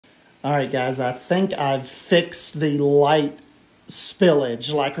All right, guys, I think I've fixed the light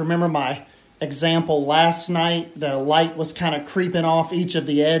spillage. Like, remember my example last night? The light was kind of creeping off each of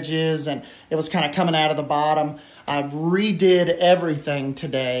the edges, and it was kind of coming out of the bottom. I redid everything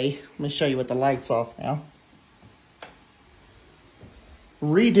today. Let me show you with the lights off now.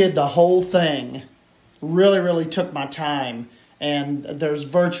 Redid the whole thing. Really took my time. And there's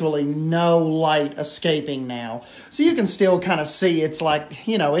virtually no light escaping now. So you can still kind of see it's like,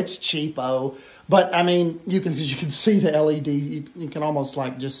 you know, it's cheapo. But, I mean, you can see the LED. You can almost,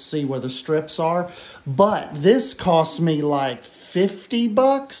 like, just see where the strips are. But this cost me, like,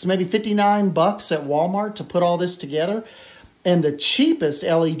 $50, maybe $59 at Walmart to put all this together. And the cheapest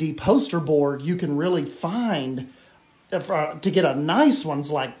LED poster board you can really find to get a nice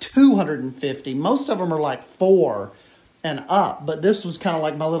one's like $250. Most of them are like $4 and up, but this was kind of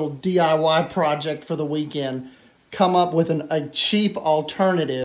like my little DIY project for the weekend. Come up with a cheap alternative